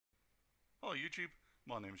Hi YouTube,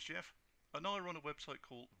 my name's Jeff and I run a website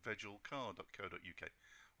called vegetalcar.co.uk.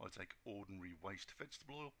 I take ordinary waste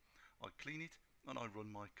vegetable oil, I clean it and I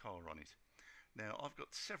run my car on it. Now I've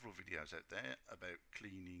got several videos out there about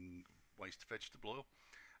cleaning waste vegetable oil,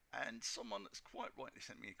 and someone has quite rightly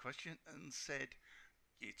sent me a question and said,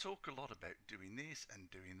 you talk a lot about doing this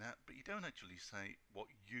and doing that, but you don't actually say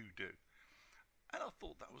what you do. And I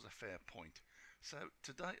thought that was a fair point. So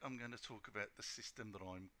today I'm going to talk about the system that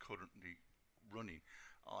I'm currently running.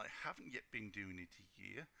 I haven't yet been doing it a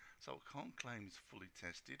year, so I can't claim it's fully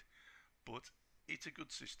tested, but it's a good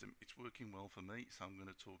system. It's working well for me, so I'm going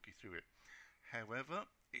to talk you through it. However,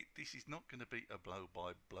 this is not going to be a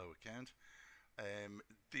blow-by-blow account.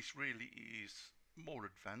 This really is more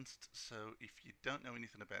advanced, so if you don't know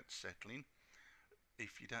anything about settling,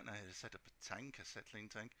 if you don't know how to set up a settling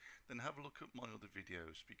tank, then have a look at my other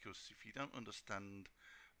videos, because if you don't understand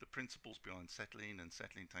the principles behind settling and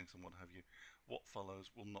settling tanks and what have you, what follows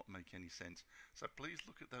will not make any sense. So please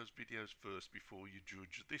look at those videos first before you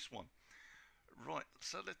judge this one. Right,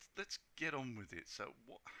 so let's get on with it. So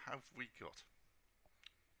what have we got?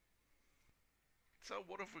 So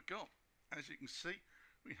what have we got? As you can see,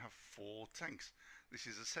 we have 4 tanks. This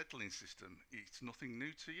is a settling system. It's nothing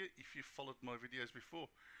new to you. If you've followed my videos before,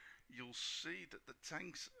 you'll see that the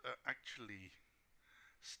tanks are actually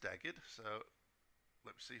staggered. So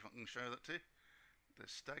let me see if I can show that to you. They're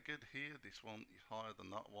staggered here. This one is higher than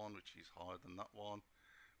that one, which is higher than that one,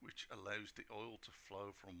 which allows the oil to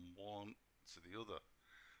flow from one to the other.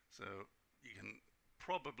 So you can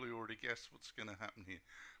probably already guess what's going to happen here,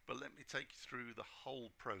 but let me take you through the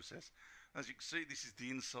whole process. As you can see, this is the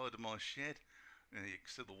inside of my shed. You can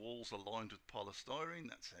see the walls are lined with polystyrene.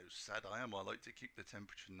 That's how sad I am. I like to keep the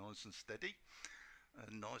temperature nice and steady,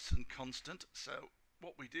 nice and constant. So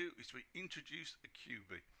what we do is we introduce a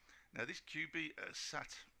QB. Now this QB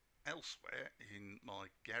sat elsewhere in my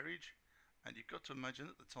garage, and you've got to imagine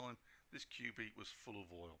at the time this QB was full of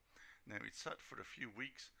oil. Now it sat for a few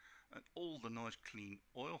weeks, and all the nice clean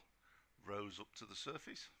oil rose up to the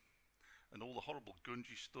surface, and all the horrible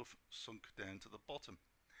gungy stuff sunk down to the bottom,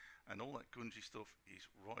 and all that gungy stuff is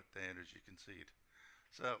right there as you can see it.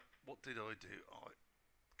 So what did I do? I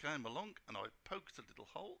came along and I poked a little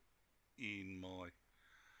hole in my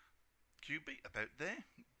QB about there.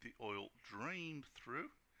 The oil drained through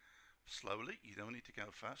slowly. You don't need to go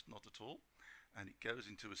fast, not at all, and it goes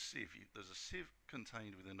into a sieve. There's a sieve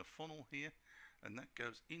contained within a funnel here, and that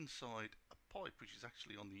goes inside a pipe which is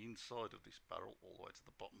actually on the inside of this barrel all the way to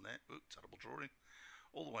the bottom there. Ooh, terrible drawing.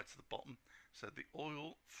 All the way to the bottom. So the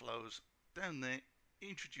oil flows down there,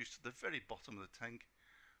 introduced to the very bottom of the tank,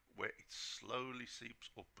 where it slowly seeps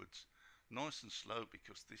upwards. Nice and slow,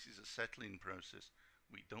 because this is a settling process.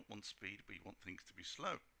 We don't want speed, we want things to be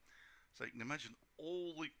slow. So you can imagine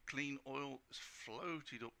all the clean oil is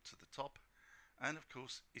floated up to the top, and of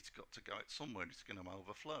course it's got to go out somewhere. It's going to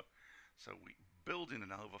overflow. So we build in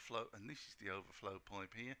an overflow, and this is the overflow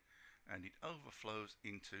pipe here, and it overflows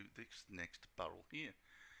into this next barrel here.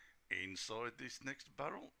 Inside this next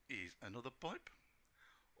barrel is another pipe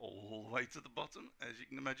all the way to the bottom, as you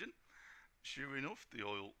can imagine. Sure enough, the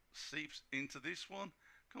oil seeps into this one,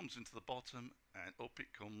 comes into the bottom, and up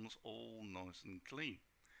it comes all nice and clean.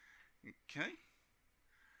 Okay,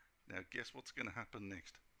 now guess what's going to happen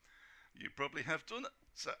next? You probably have done it.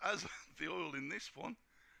 So as the oil in this one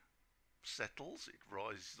settles, it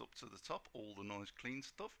rises up to the top, all the nice clean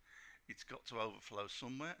stuff, it's got to overflow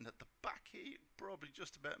somewhere, and at the back here you probably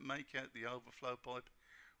just about make out the overflow pipe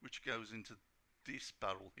which goes into this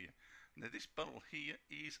barrel here. Now this barrel here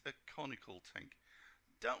is a conical tank.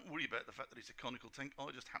 Don't worry about the fact that it's a conical tank,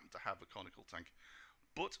 I just happen to have a conical tank.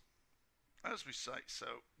 But as we say, so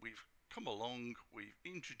we've come along, we've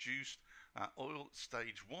introduced our oil at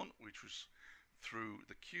stage 1, which was through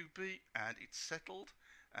the QB, and it's settled,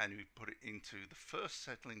 and we put it into the first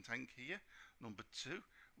settling tank here, number 2,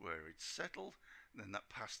 where it's settled. Then that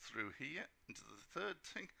passed through here into the third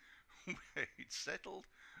tank where it's settled,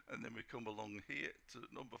 and then we come along here to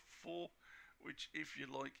number 4, which, if you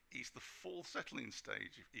like, is the 4th settling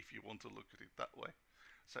stage, if you want to look at it that way.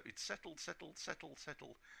 So it's settled, settled, settled,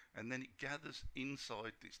 settled, and then it gathers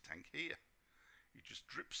inside this tank here. It just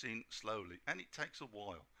drips in slowly, and it takes a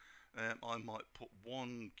while. I might put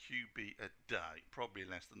 1 QB a day, probably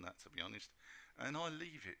less than that to be honest, and I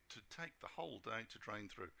leave it to take the whole day to drain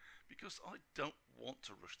through, because I don't want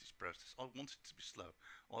to rush this process. I want it to be slow,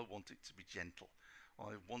 I want it to be gentle,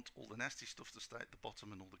 I want all the nasty stuff to stay at the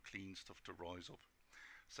bottom and all the clean stuff to rise up.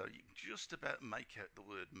 So you can just about make out the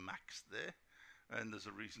word max there, and there's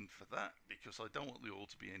a reason for that, because I don't want the oil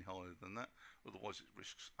to be any higher than that, otherwise it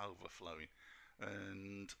risks overflowing.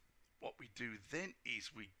 And what we do then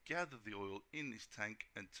is we gather the oil in this tank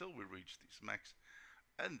until we reach this max,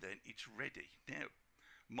 and then it's ready. Now,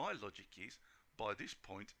 my logic is, by this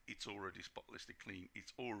point, it's already spotlessly clean.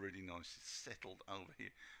 It's already nice. It's settled over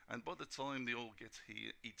here. And by the time the oil gets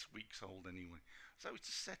here, it's weeks old anyway. So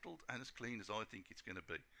it's settled and as clean as I think it's going to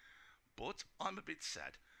be. But I'm a bit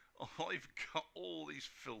sad. I've got all these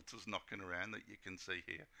filters knocking around that you can see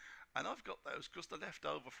here. And I've got those because they're left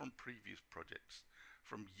over from previous projects.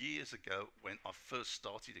 From years ago when I first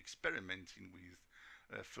started experimenting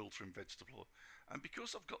with filtering vegetable oil. And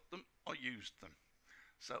because I've got them, I used them.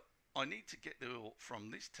 So I need to get the oil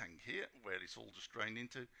from this tank here, where it's all just drained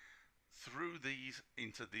into, through these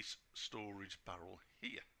into this storage barrel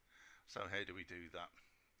here. So how do we do that?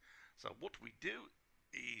 So what we do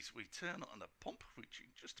is we turn on a pump, which you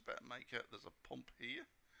can just about make out there's a pump here.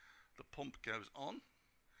 The pump goes on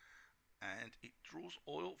and it draws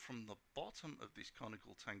oil from the bottom of this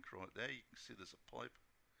conical tank right there. You can see there's a pipe,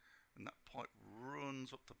 and that pipe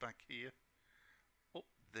runs up the back here, up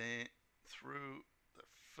there, through the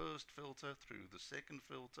first filter, through the second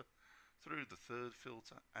filter, through the third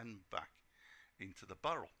filter, and back into the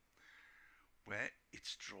barrel, where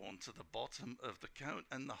it's drawn to the bottom of the cone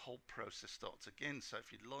and the whole process starts again. So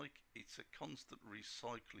if you like, it's a constant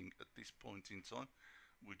recycling at this point in time.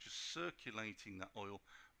 We're just circulating that oil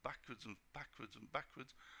backwards and backwards and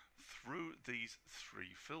backwards through these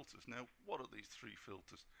three filters. Now, what are these three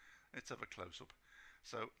filters? Let's have a close-up.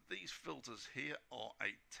 So these filters here are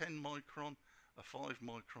a 10 micron, a 5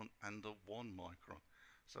 micron, and a 1 micron.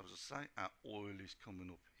 So as I say, our oil is coming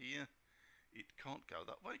up here. It can't go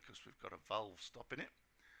that way because we've got a valve stopping it.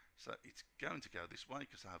 So it's going to go this way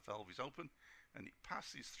because our valve is open, and it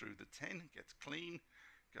passes through the 10, gets clean,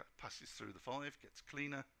 passes through the 5, gets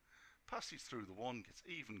cleaner, passes through the 1, gets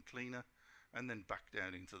even cleaner, and then back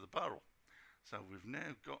down into the barrel. So we've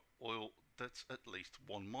now got oil that's at least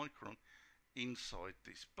 1 micron inside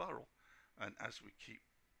this barrel, and as we keep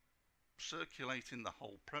circulating the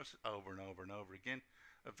whole process over and over and over again,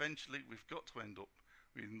 eventually we've got to end up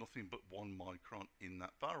with nothing but 1 micron in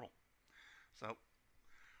that barrel. So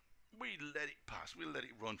we let it pass, we let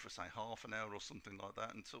it run for say half an hour or something like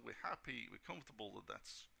that until we're happy, we're comfortable that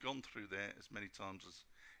that's gone through there as many times as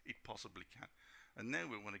it possibly can. And now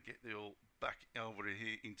we want to get the oil back over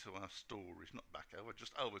here into our storage, not back over,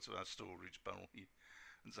 just over to our storage barrel here.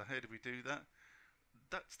 And so how do we do that?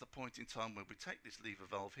 That's the point in time where we take this lever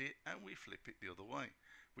valve here and we flip it the other way.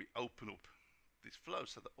 We open up this flow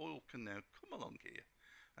so the oil can now come along here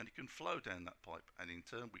and it can flow down that pipe, and in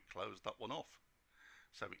turn we close that one off.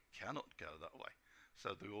 So it cannot go that way.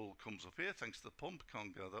 So the oil comes up here thanks to the pump,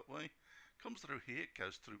 can't go that way. Comes through here,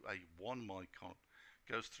 goes through a 1 micron,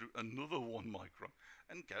 goes through another 1 micron,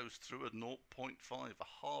 and goes through a 0.5,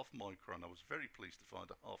 a half micron. I was very pleased to find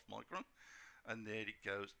a half micron. And there it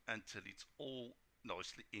goes until it's all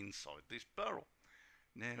nicely inside this barrel.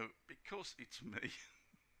 Now, because it's me,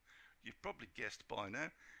 you've probably guessed by now,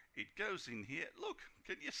 it goes in here. Look,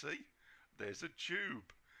 can you see? There's a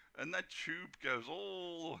tube. And that tube goes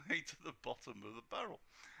all the way to the bottom of the barrel.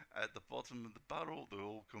 At the bottom of the barrel, the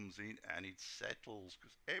oil comes in and it settles,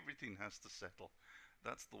 because everything has to settle.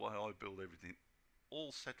 That's the way I build everything.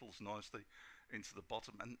 All settles nicely into the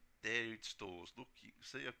bottom, and there it stores. Look, you can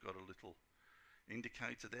see I've got a little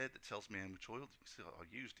indicator there that tells me how much oil. You can see I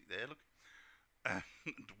used it there, look. And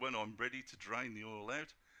when I'm ready to drain the oil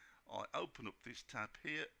out, I open up this tap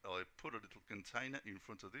here, I put a little container in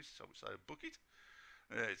front of this, so we say a bucket.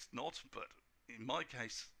 It's not, but in my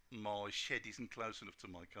case, my shed isn't close enough to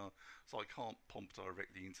my car, so I can't pump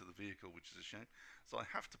directly into the vehicle, which is a shame. So I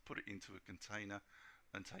have to put it into a container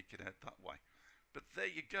and take it out that way. But there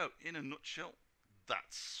you go, in a nutshell,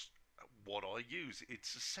 that's what I use.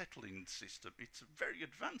 It's a settling system. It's a very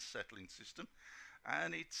advanced settling system,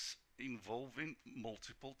 and it's involving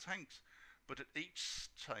multiple tanks. But at each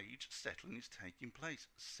stage, settling is taking place.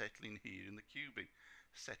 Settling here in the QB,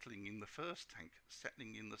 settling in the first tank,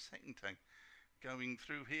 settling in the second tank. Going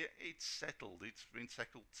through here, it's settled. It's been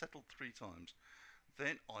settled 3 times.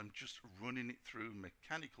 Then I'm just running it through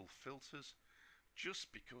mechanical filters,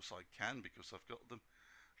 just because I can, because I've got them.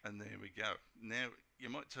 And there we go. Now, you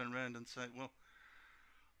might turn around and say, well,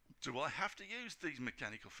 do I have to use these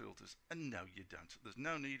mechanical filters? And no, you don't. There's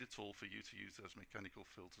no need at all for you to use those mechanical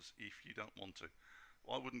filters if you don't want to.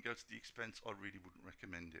 I wouldn't go to the expense. I really wouldn't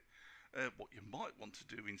recommend it. What you might want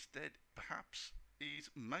to do instead, perhaps,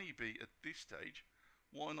 is maybe at this stage,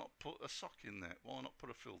 why not put a sock in there? Why not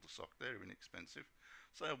put a filter sock? They're inexpensive.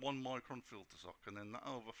 Say a 1 micron filter sock, and then that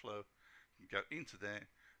overflow can go into there,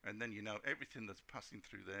 and then you know everything that's passing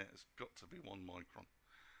through there has got to be 1 micron.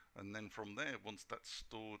 and then from there, once that's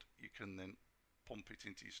stored, you can then pump it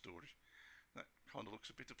into your storage. That kind of looks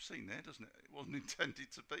a bit obscene there, doesn't it? It wasn't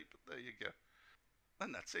intended to be, but there you go.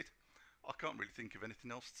 And that's it. I can't really think of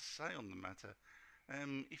anything else to say on the matter.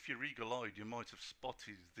 If you're eagle-eyed, you might have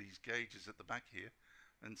spotted these gauges at the back here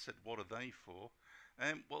and said, what are they for?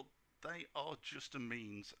 Well, they are just a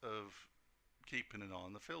means of keeping an eye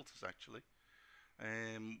on the filters, actually.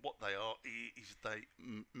 What they are is they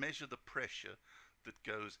measure the pressure that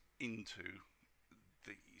goes into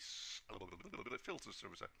these filters, shall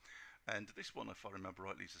we say. And this one, if I remember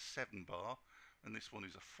rightly, is a 7 bar, and this one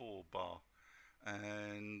is a 4 bar.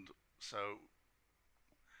 And so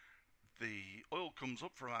the oil comes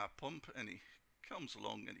up from our pump and it comes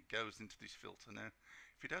along and it goes into this filter. Now,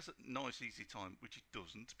 if it has a nice easy time, which it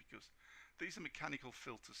doesn't, because these are mechanical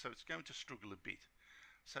filters, so it's going to struggle a bit.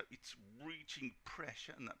 So it's reaching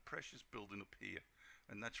pressure, and that pressure's building up here,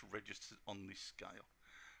 and that's registered on this scale.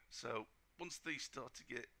 So once these start to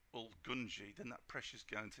get all gungy, then that pressure's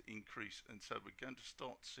going to increase, and so we're going to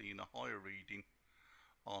start seeing a higher reading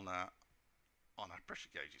on our pressure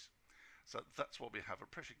gauges. So that's why we have a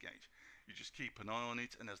pressure gauge. You just keep an eye on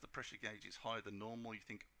it, and as the pressure gauge is higher than normal, you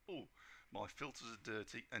think, oh, my filters are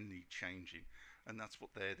dirty and need changing, and that's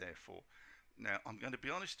what they're there for. Now, I'm going to be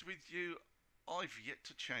honest with you, I've yet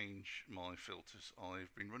to change my filters.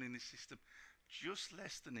 I've been running this system just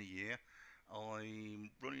less than a year.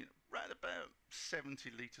 I'm running around about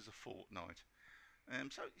 70 litres a fortnight.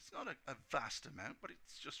 So it's not a vast amount, but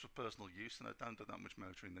it's just for personal use, and I don't do that much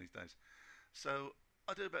motoring these days. So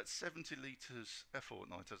I do about 70 litres a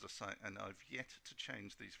fortnight, as I say, and I've yet to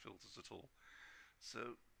change these filters at all. So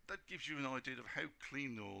that gives you an idea of how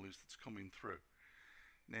clean the oil is that's coming through.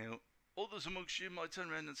 Now, others amongst you might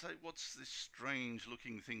turn around and say, what's this strange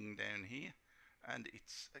looking thing down here? And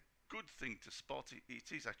it's a good thing to spot.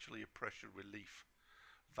 It is actually a pressure relief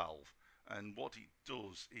valve. And what it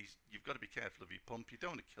does is, you've got to be careful of your pump. You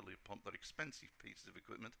don't want to kill your pump. They're expensive pieces of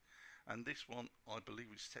equipment. And this one, I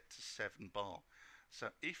believe, is set to 7 bar. So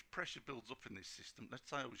if pressure builds up in this system, let's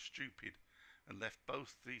say I was stupid and left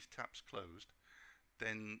both these taps closed,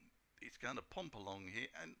 then it's going to pump along here,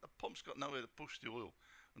 and the pump's got nowhere to push the oil,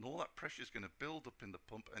 and all that pressure is going to build up in the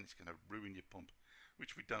pump, and it's going to ruin your pump,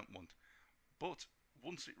 which we don't want. But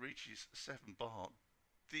once it reaches 7 bar,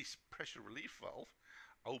 this pressure relief valve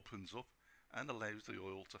opens up and allows the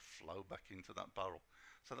oil to flow back into that barrel.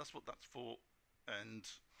 So that's what that's for. And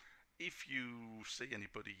if you see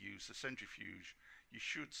anybody use a centrifuge, you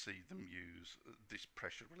should see them use this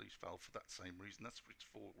pressure release valve for that same reason. That's what it's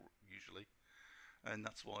for usually, and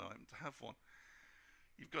that's why I'm to have one.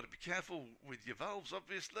 You've got to be careful with your valves,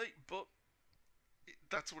 obviously, but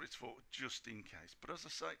that's what it's for, just in case. But as I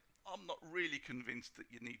say, I'm not really convinced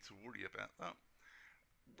that you need to worry about that.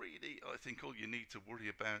 Really, I think all you need to worry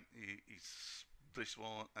about is this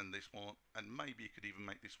one, and maybe you could even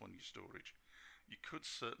make this one your storage. You could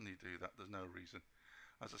certainly do that, there's no reason.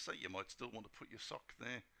 As I say, you might still want to put your sock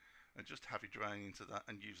there and just have it drain into that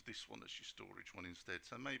and use this one as your storage one instead.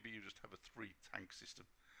 So maybe you just have a 3 tank system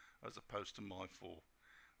as opposed to my 4.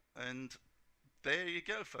 And there you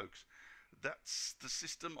go, folks. That's the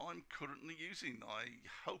system I'm currently using. I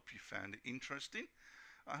hope you found it interesting.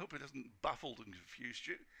 I hope it hasn't baffled and confused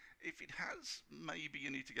you. If it has, maybe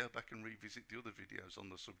you need to go back and revisit the other videos on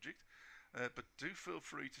the subject. But do feel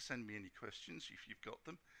free to send me any questions if you've got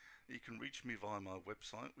them. You can reach me via my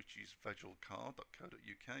website, which is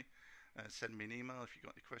vogcar.co.uk. Send me an email if you've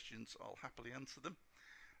got any questions. I'll happily answer them.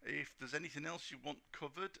 If there's anything else you want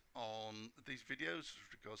covered on these videos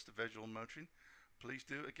with regards to visual motoring, please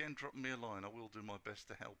do, again, drop me a line. I will do my best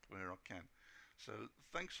to help where I can. So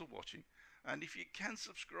thanks for watching, and if you can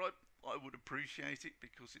subscribe, I would appreciate it,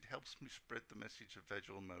 because it helps me spread the message of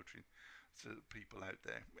visual motoring to people out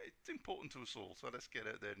there. It's important to us all, so let's get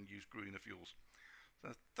out there and use greener fuels. So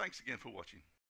thanks again for watching.